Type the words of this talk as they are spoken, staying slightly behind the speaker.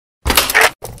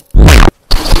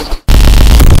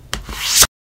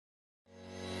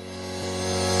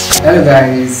Hello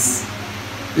guys,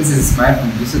 this is Mike from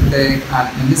Tech,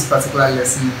 and in this particular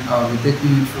lesson I'll be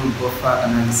taking you through buffer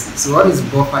analysis. So what is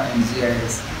buffer in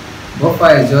GIS?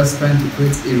 Buffer is just trying to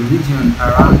create a region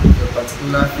around a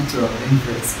particular feature of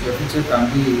interest. Your feature can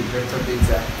be a vector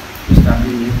data, which can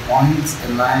be a point,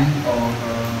 a line, or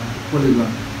a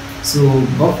polygon. So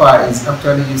buffer is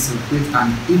actually used to create an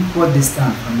equal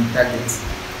distance from the target.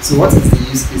 So what is the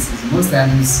use cases? Most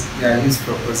times they are used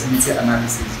for proximity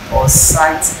analysis or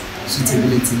site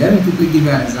suitability. Let me quickly give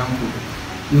you an example.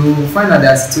 You will find that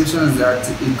there are situations that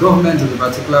a government of a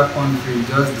particular country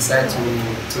just decide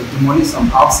to demolish some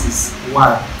houses.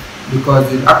 Why? Because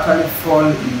they actually fall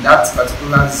in that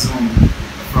particular zone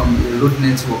from a road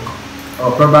network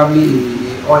or probably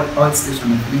a oil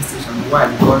station, a filling station.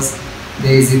 Why? Because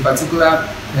there is a particular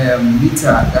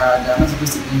meter that they are not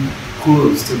supposed to be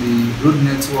close to the road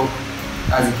network,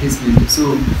 as the case may be.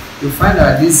 So you find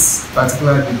that this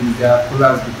particular buildings, they are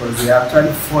collapsed because they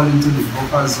actually fall into the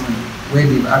buffer zone where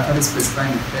they've actually specified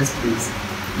in the first place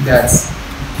that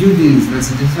buildings,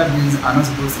 residential buildings, are not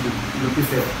supposed to be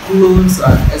located close to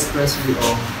an expressway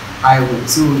or highway.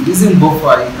 So using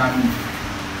buffer, you can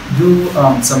do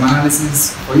some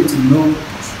analysis for you to know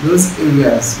those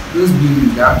areas, those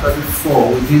buildings that actually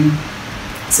fall within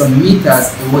some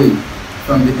meters away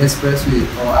from the expressway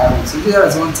or highway. So here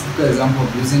is one typical example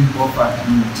of using buffer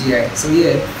in GIS. So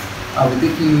here I'll be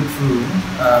taking you through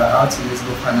how to use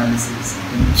buffer analysis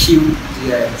in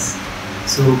Qgis.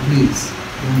 So please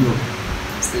don't go,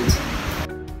 stay tuned.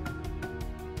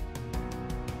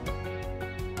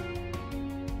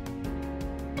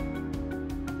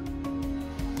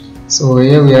 So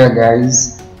here we are,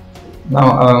 guys.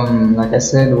 Now like I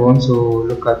said, we want to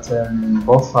look at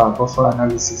buffer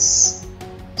analysis.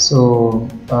 So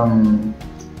I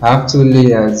have two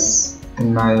layers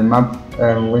in my map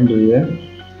window here.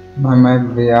 My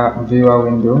map viewer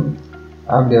window.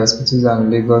 I have the hospitals and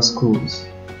Lagos schools.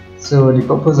 So the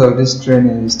purpose of this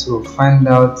training is to find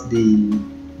out the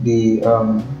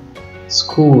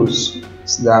schools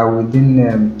that are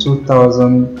within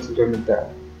 2,000 kilometers.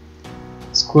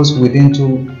 Schools within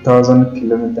 2,000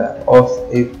 kilometers of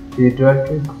a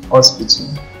pediatric hospital.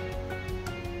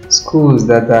 Schools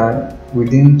that are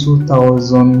within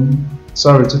 2,000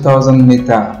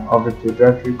 meters of a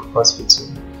pediatric hospital.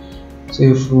 So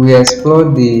if we explore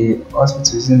the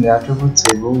hospitals in the attribute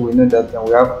table, we know that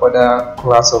we have other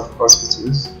class of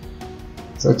hospitals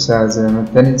such as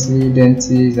maternity,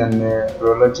 dentist, and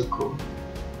neurological.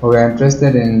 We are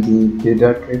interested in the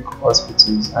pediatric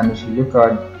hospitals, and if you look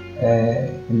at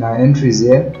in our entries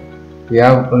here, we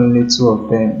have only two of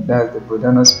them. That's the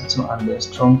Bodan Hospital and the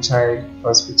Strong Child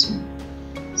Hospital.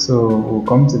 So we'll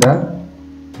come to that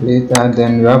later.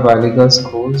 Then we have our legal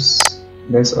schools.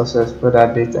 Let's also explore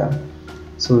that data.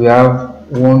 So we have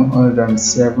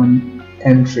 107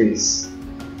 entries,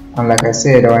 and like I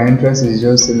said, our interest is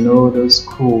just to know those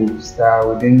schools that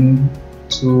are within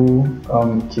 2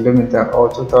 kilometers or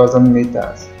 2,000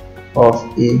 meters of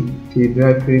a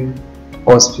pediatric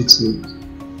hospital.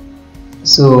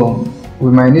 So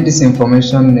we might need this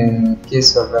information in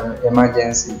case of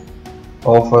emergency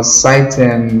or for site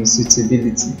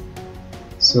suitability.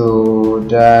 So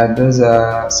those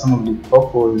are some of the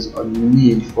purpose or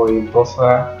need for a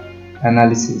buffer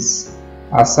analysis.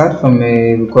 Aside from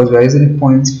because we are using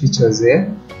point features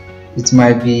there, it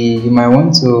might be you might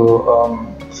want to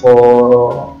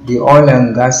for the oil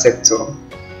and gas sector,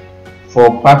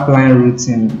 for pipeline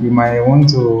routing, you might want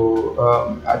to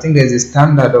I think there's a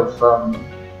standard of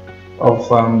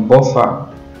buffer.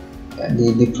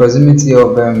 The proximity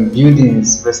of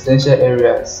buildings, residential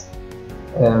areas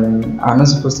are not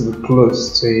supposed to be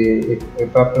close to a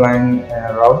pipeline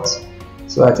route.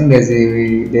 So I think there's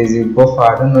a buffer.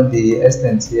 I don't know the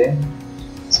extent here.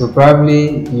 So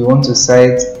probably you want to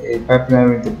site a pipeline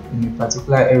route in a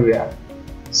particular area.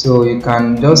 So you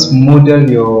can just model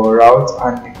your route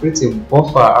and create a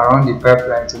buffer around the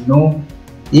pipeline to know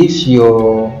if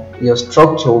your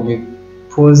structure will be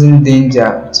posing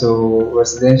danger to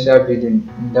residential building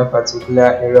in that particular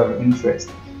area of interest.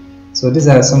 So these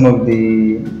are some of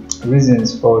the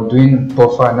reasons for doing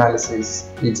buffer analysis.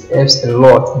 It helps a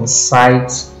lot in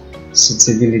site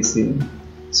suitability.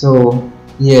 So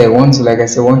yeah, like I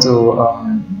said, want to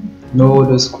know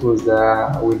those schools that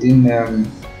are within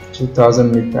 2,000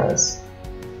 meters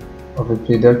of a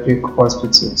pediatric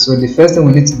hospital. So the first thing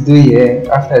we need to do here,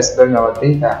 after exploring our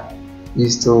data,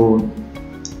 is to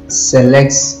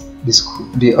select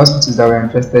the hospitals that we're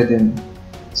interested in.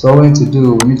 So what we need to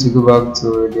do, we need to go back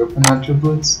to the open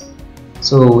attributes.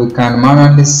 So we can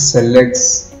manually select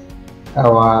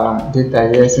our data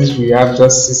here, since we have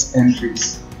just 6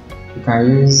 entries. You can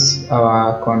use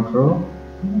our control,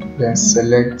 then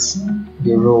select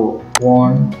the row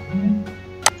 1,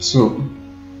 2.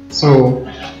 So,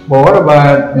 but what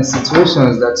about in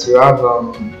situations that you have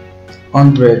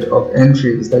 100 of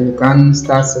entries that you can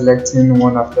start selecting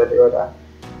one after the other?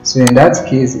 So in that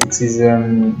case, it is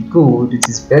good, it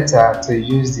is better to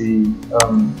use the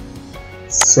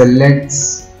select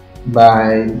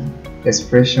by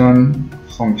expression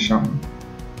function.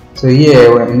 So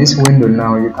here in this window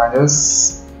now, you can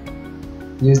just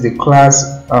use the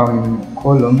class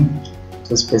column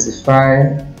to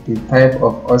specify the type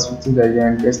of hospital that you are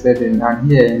interested in.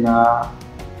 And here in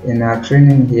our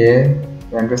training here,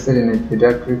 you are interested in a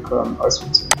pediatric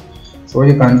hospital. So what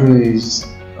you can do is,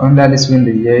 under this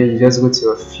window here, you just go to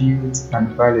your fields and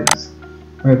values.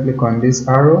 When you click on this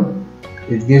arrow,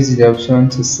 it gives you the option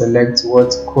to select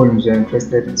what columns you are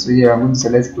interested in. So here I'm going to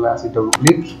select class, you double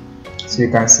click, so you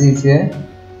can see it here.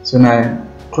 So now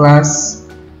class,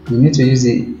 you need to use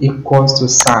the equals to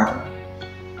sign.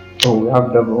 Oh, we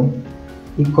have double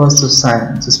equals to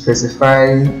sign to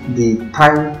specify the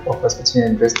type of hospital you're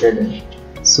interested in.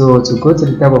 So to go to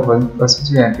the type of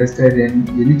hospital you're interested in,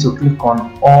 you need to click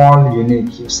on all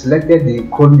unique. You've selected the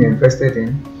column you're interested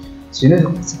in, so you need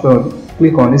to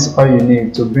click on this all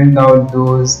unique to bring out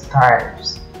those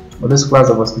types or those class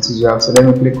of hospitals you have. So let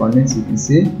me click on it. You can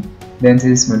see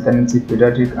dentist, maternity,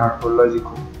 pediatric, and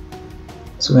urological.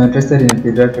 So we're interested in a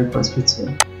pediatric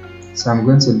hospital, so I'm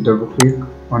going to double click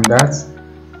on that.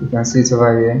 You can see it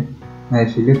over here. Now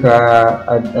if you look at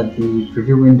the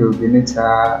preview window beneath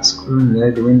scrolling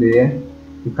near the window here,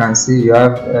 you can see you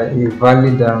have a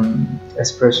valid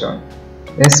expression.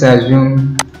 Let's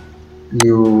assume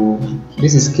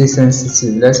this is case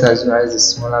sensitive. Let's assume it's a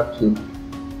smaller p.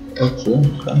 Okay,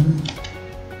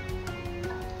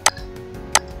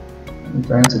 I'm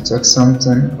trying to check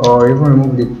something, or even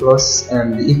remove the plus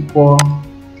and the equal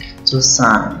to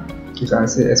sign. You can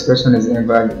see expression is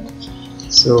invalid.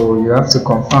 So you have to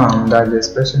confirm that the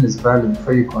expression is valid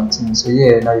before you continue. So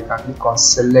here now you can click on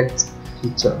select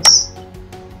features.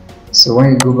 So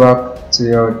when you go back to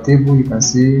your table, you can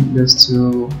see those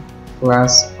two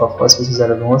class of hospitals that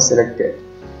have been selected.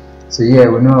 So here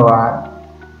we know our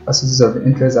hospitals of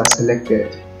interest are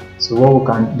selected. So what we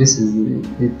can, this is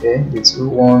the 2,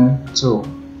 1, 2.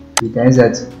 You can use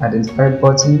that identify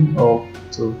button or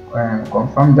to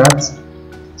confirm that.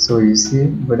 So you see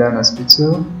Modern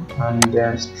Hospital and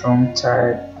then Strong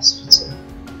Child Hospital.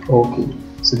 Okay,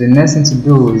 so the next thing to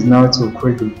do is now to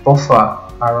create a buffer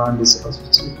around this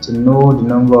hospital to know the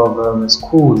number of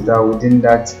schools that are within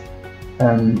that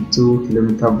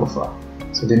 2-kilometer buffer.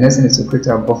 So the next thing is to create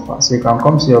a buffer. So you can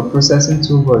come to your processing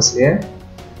toolbox here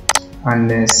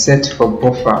and set for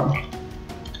buffer.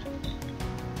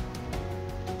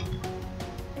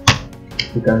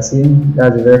 You can see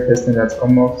that's the very first thing that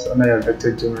comes up under your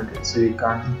vector geometry. So you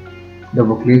can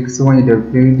double click. So when you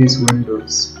double click, these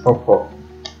windows pop up.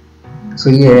 So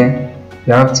here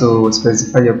you have to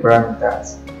specify your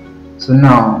parameters. So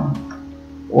now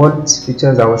what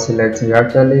features are we selecting? We're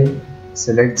actually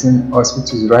selecting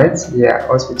hospitals, right? Yeah,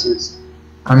 hospitals.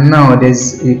 And now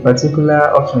there's a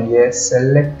particular option here,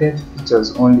 selected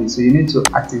features only. So you need to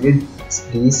activate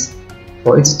this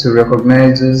for it to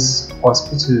recognize those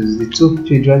hospitals, the 2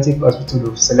 pediatric hospitals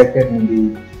we've selected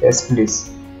in the first place.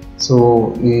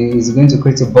 So it's going to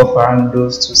create a buffer around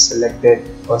those 2 selected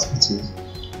hospitals.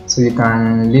 So you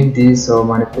can leave this or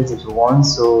manipulate if you want.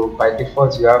 So by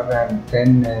default you have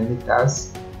 10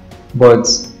 meters, but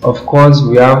of course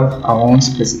we have our own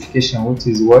specification, which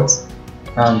is what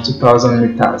 2000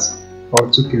 meters or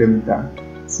 2 kilometers,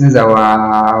 since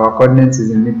our coordinates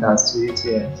is in meters to it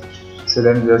here. So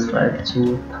let me just write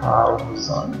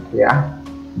 2000 here.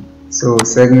 So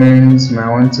segments, you might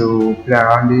want to play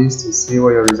around this to see what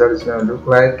your result is going to look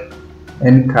like.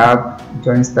 End cap,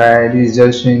 joint style, this is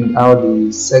just showing how the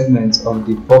segments of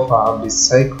the buffer of the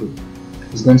cycle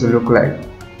is going to look like.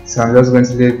 So I'm just going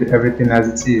to leave everything as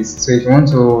it is. So if you want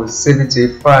to save it to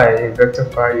a file, a vector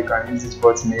file, you can use this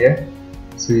button here.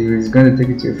 So it's going to take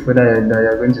you to a folder that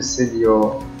you're going to save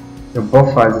your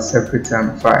buffer as a separate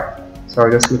file. So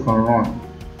I'll just click on run.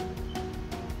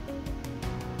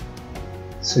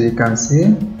 So you can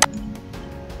see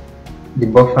the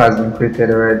buffer has been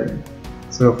created already.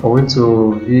 So for we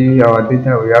to view our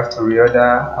data, we have to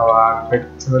reorder our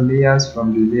vector layers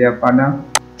from the layer panel.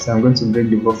 So I'm going to break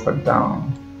the buffer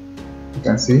down. You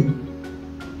can see.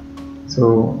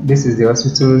 So this is the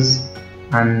hospitals,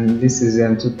 and this is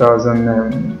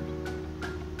 2000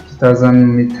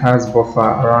 meters buffer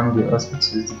around the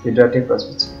hospitals, the pediatric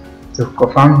hospital. To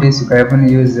confirm this, you can even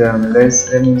use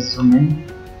let me zoom in.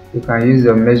 You can use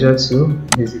your measure tool,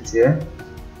 use it here.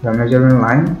 the measuring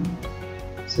line.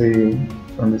 So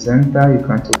from the center you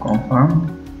can to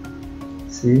confirm.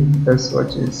 See, that's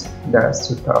what is, that's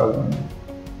 2000.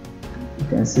 You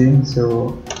can see,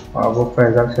 so our buffer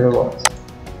is actually what?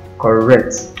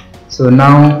 Correct. So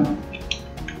now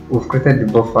we've created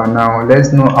the buffer. Now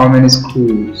let's know how many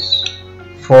schools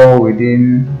fall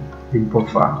within the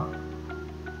buffer.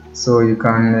 So you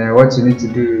can, what you need to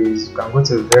do is you can go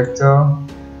to vector,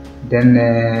 then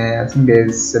I think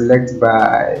there's select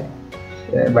by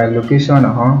location.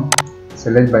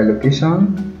 Select by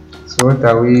location. So what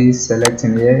are we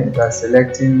selecting here? We are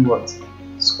selecting what?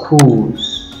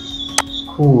 Schools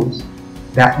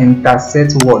that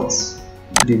intersect what?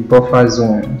 The buffer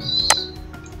zones.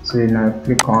 So you now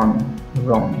click on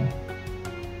run.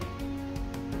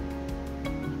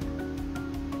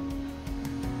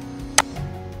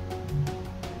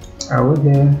 Are we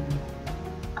there?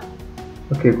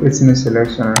 Okay, create new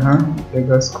selection.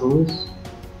 Lagos schools.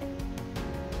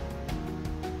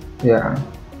 Yeah.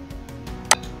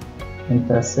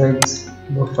 Intersect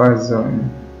buffer zone.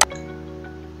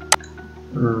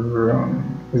 Run.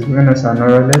 It's giving us an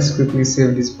error. Let's quickly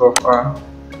save this buffer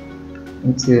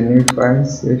into a new file.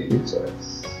 Save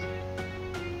features.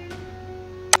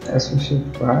 Let's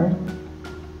shift file. I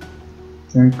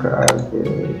think I have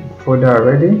a folder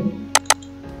already.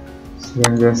 So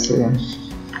let me just say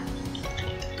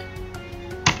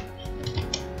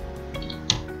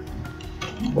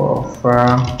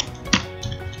buffer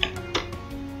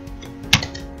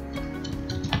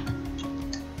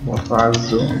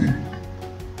zone.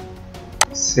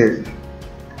 Save.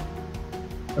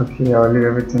 Okay, I'll leave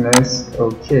everything else.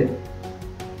 Okay,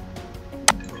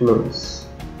 close.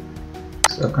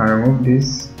 So I can remove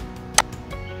this.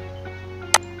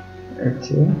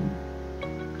 Okay.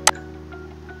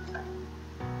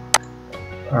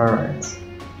 Alright.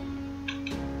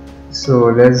 So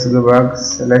let's go back.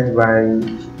 Select by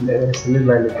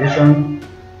location.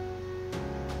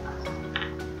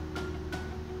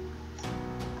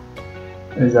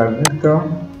 Is our vector.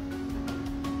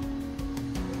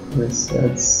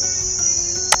 Reset.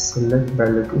 Select by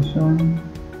location.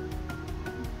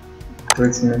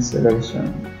 Create new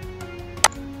selection.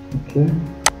 Okay.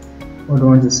 What do I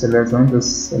want to select? I want to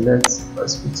select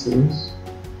hospitals.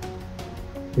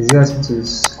 Is it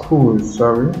hospitals? Schools,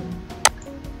 sorry.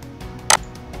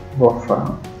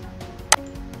 Buffer.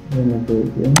 Let me go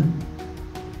again.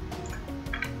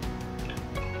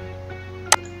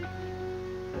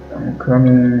 I'm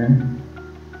coming.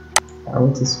 I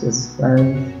want to specify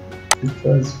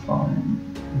features from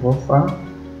buffer,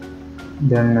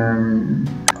 then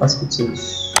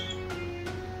hospitals.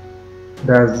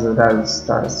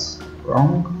 That's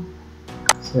wrong.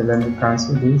 So let me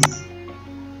cancel this.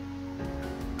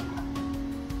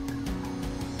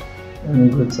 Let me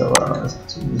go to our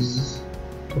hospitals.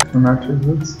 Open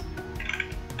attributes.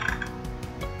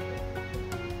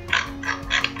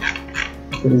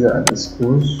 These are the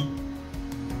schools.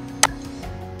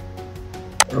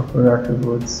 Open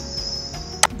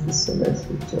attributes. The select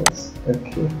features.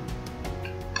 Okay.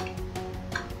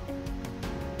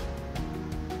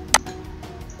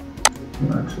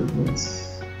 Open attributes.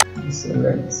 The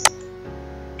select.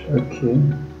 Okay.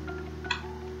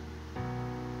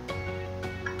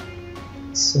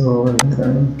 So let me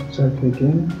check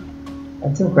again. I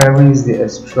think I will use the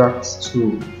extract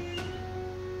tool.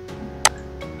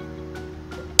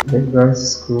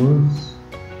 Lagos schools,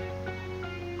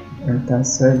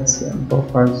 intersect and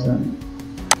buffer zone.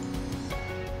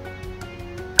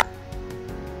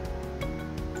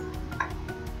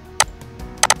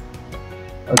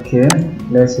 Okay,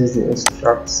 let's use the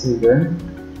extract again.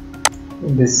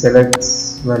 If the select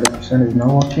by location is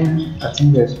not working, I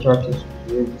think the extract is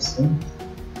the same.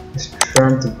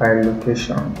 Extract by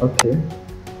location. Okay.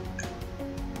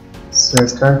 So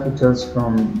extract features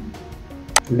from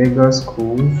Lagos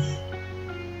schools.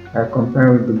 I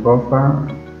compare with the buffer.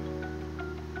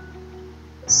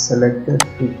 Selected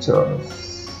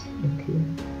features. Okay.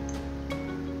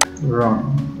 Run.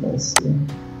 Let's see.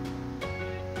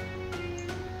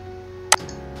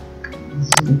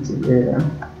 Zoom to there.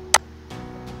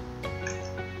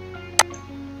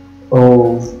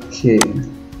 Okay.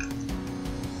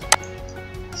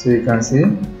 So you can see.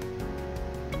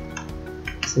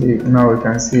 See, now we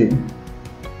can see.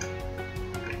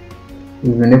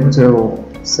 We've been able to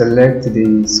select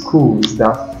the schools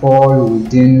that fall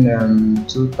within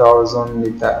 2000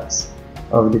 meters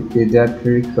of the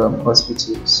pediatric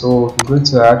hospital. So if you go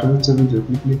to our attribute table, you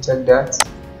quickly check that.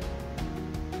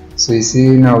 So you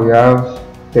see now we have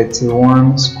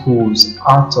 31 schools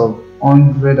out of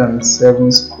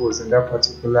 107 schools in that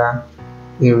particular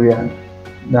area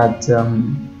that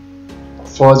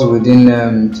falls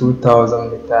within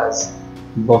 2000 meters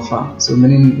buffer. So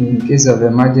meaning in case of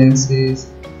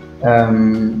emergencies,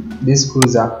 these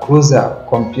schools are closer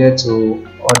compared to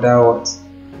other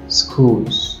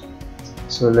schools.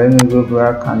 So let me go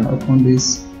back and open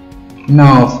this.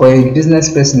 Now for a business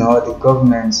person or the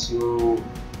government,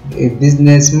 a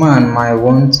businessman might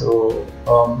want to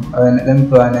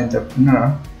an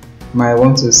entrepreneur might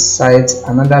want to site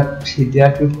another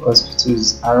pediatric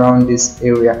hospitals around this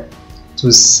area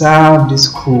to serve the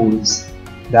schools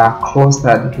that are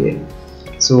clustered here.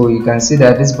 So you can see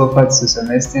that this buffer to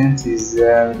some extent is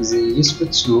a useful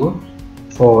tool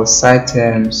for site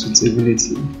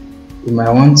suitability. You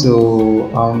might want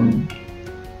to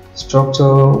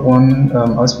structure one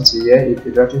hospital here, a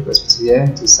pediatric hospital here,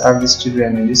 to serve these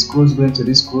children in these schools, going to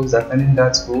these schools, attending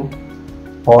that school,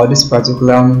 or this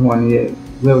particular one here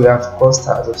where we have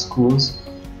clusters of schools.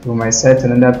 We might set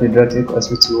another pediatric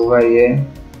hospital over here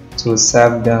to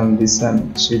serve them these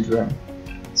children.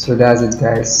 So that's it,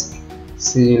 guys.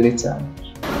 See you later.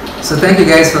 So thank you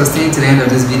guys for staying to the end of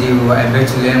this video. I bet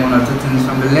you learned one or two things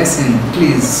from the lesson.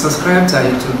 Please subscribe to our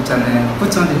YouTube channel,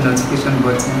 put on the notification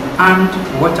button,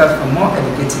 and watch out for more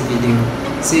educative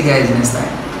videos. See you guys next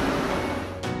time.